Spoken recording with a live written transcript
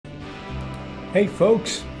Hey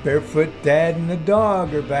folks, Barefoot Dad and the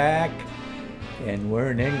dog are back, and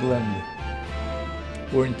we're in England.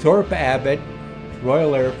 We're in Thorpe Abbott,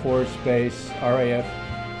 Royal Air Force Base, RAF,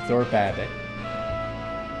 Thorpe Abbott.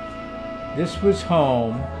 This was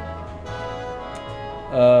home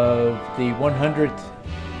of the 100th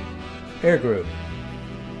Air Group,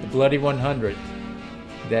 the Bloody 100th,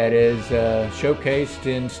 that is showcased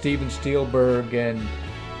in Steven Spielberg and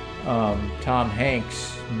Tom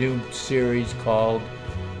Hanks' new series called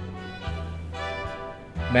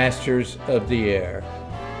Masters of the Air.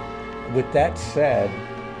 With that said,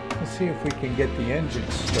 let's see if we can get the engine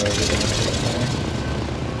started.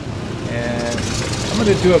 And I'm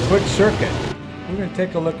going to do a quick circuit. We're going to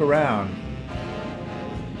take a look around.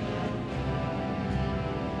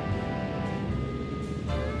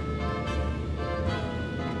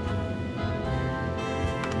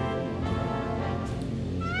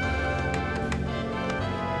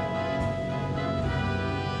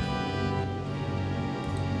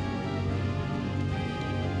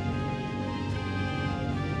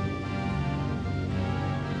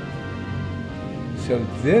 So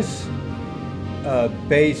this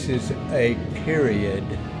base is a period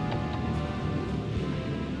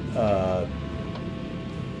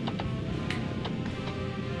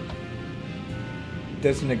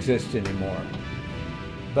doesn't exist anymore,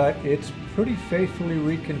 but it's pretty faithfully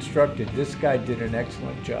reconstructed. This guy did an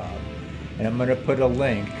excellent job, and I'm going to put a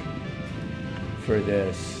link for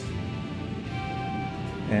this.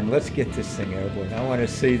 And let's get this thing airborne. I want to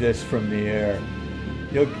see this from the air.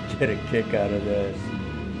 You'll get a kick out of this.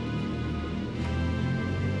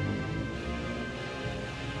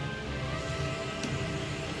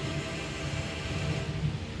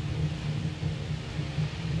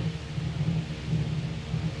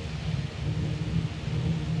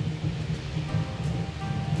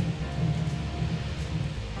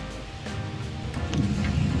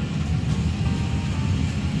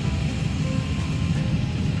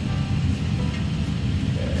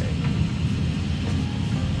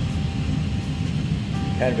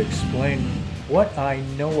 Kind of explain what I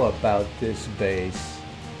know about this base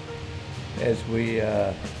as we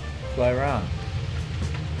fly around.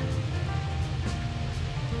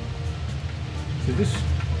 So this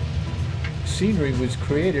scenery was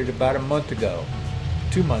created about a month ago,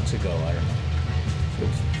 2 months ago, I don't know. So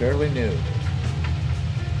it's fairly new.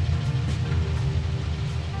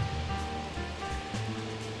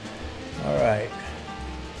 All right.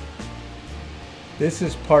 This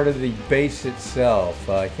is part of the base itself.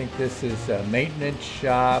 I think this is maintenance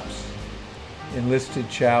shops, enlisted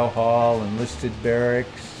chow hall, enlisted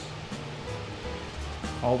barracks,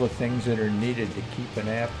 all the things that are needed to keep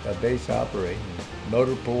a base operating.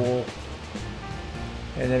 Motor pool.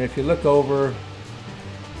 And then if you look over,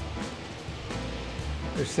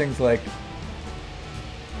 there's things like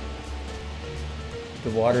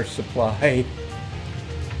the water supply,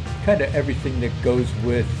 kind of everything that goes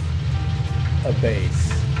with a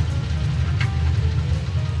base.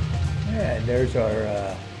 And there's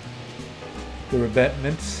our the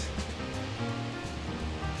revetments.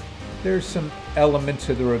 There's some elements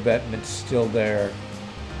of the revetments still there.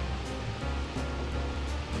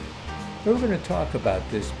 We're going to talk about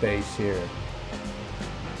this base here.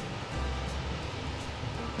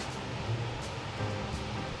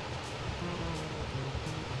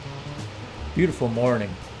 Beautiful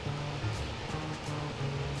morning.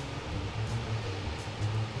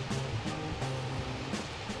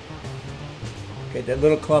 Okay, that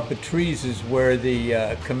little clump of trees is where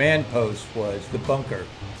the command post was, the bunker.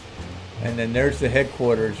 And then there's the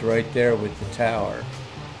headquarters right there with the tower.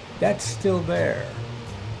 That's still there.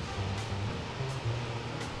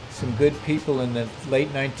 Some good people in the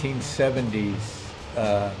late 1970s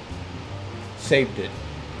saved it.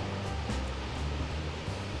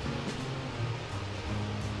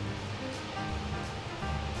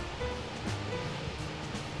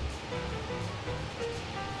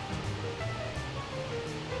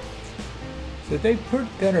 So they've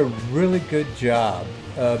done a really good job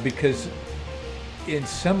because in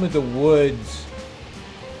some of the woods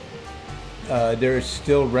there's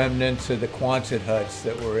still remnants of the Quonset huts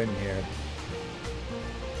that were in here.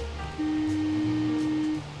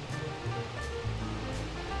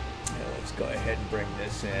 Now let's go ahead and bring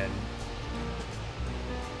this in.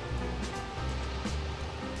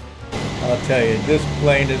 I'll tell you, this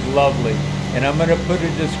plane is lovely, and I'm going to put a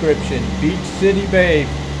description: Beach City Babe.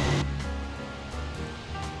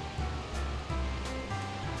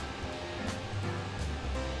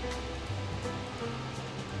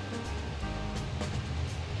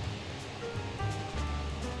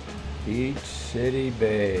 Beach City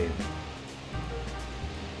Babe.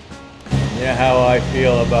 You know how I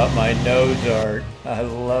feel about my nose art. I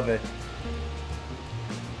love it.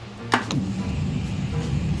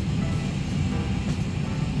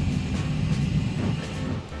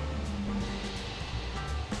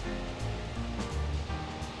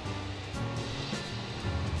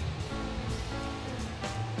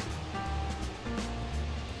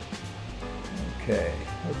 Okay,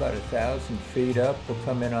 we're about 1,000 feet up. We'll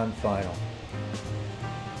come in on final.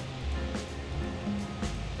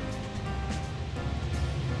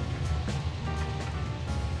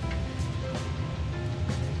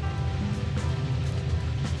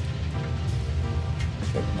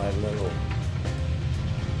 Put my little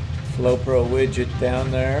FlowPro widget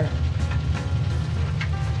down there.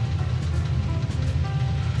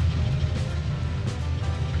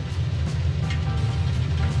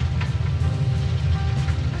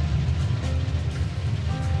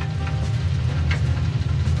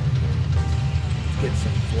 Get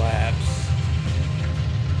some flaps.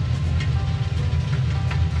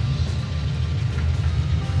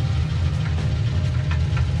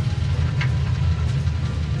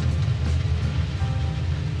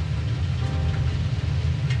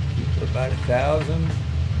 About 1,000.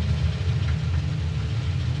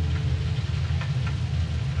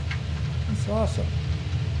 That's awesome.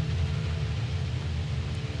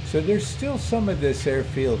 So there's still some of this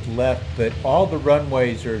airfield left, but all the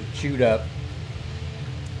runways are chewed up,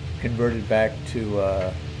 converted back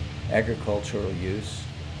to agricultural use,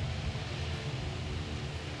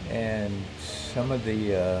 and some of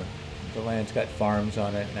the land's got farms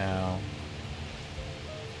on it now.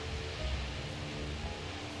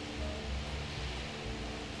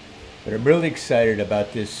 But I'm really excited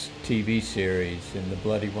about this TV series in the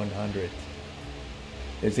Bloody 100.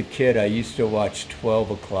 As a kid, I used to watch 12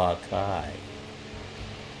 O'Clock High.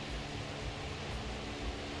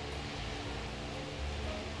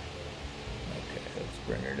 Okay, let's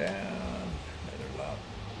bring her down. Another lock.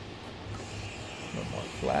 One more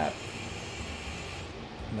flap.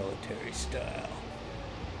 Military style.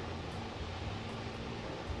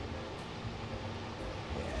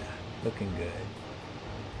 Yeah, looking good.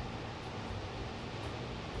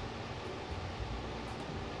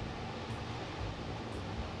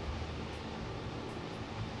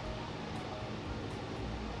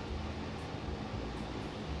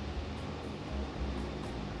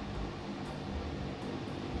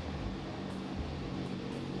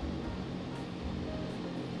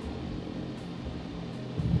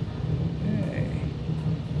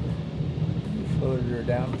 Floated her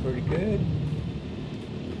down pretty good.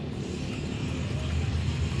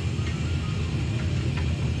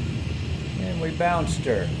 And we bounced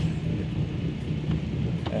her.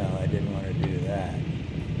 Well, I didn't want to do that.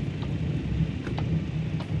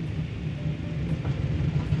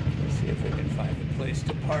 Let's see if we can find a place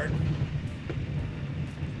to park.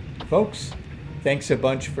 Folks, thanks a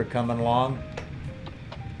bunch for coming along.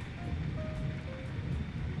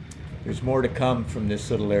 There's more to come from this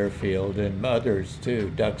little airfield and others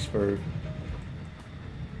too, Duxford.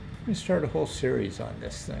 I'm going to start a whole series on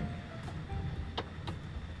this thing.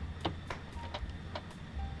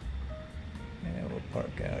 And we'll park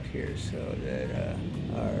out here so that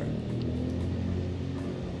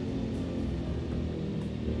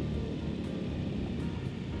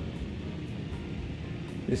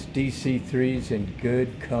this DC-3's in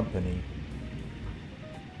good company.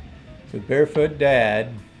 So Barefoot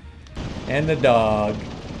Dad and the dog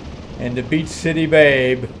and the Beach City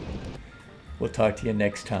babe. We'll talk to you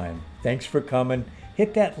next time. Thanks for coming.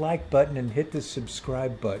 Hit that like button and hit the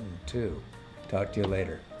subscribe button too. Talk to you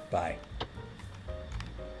later. Bye.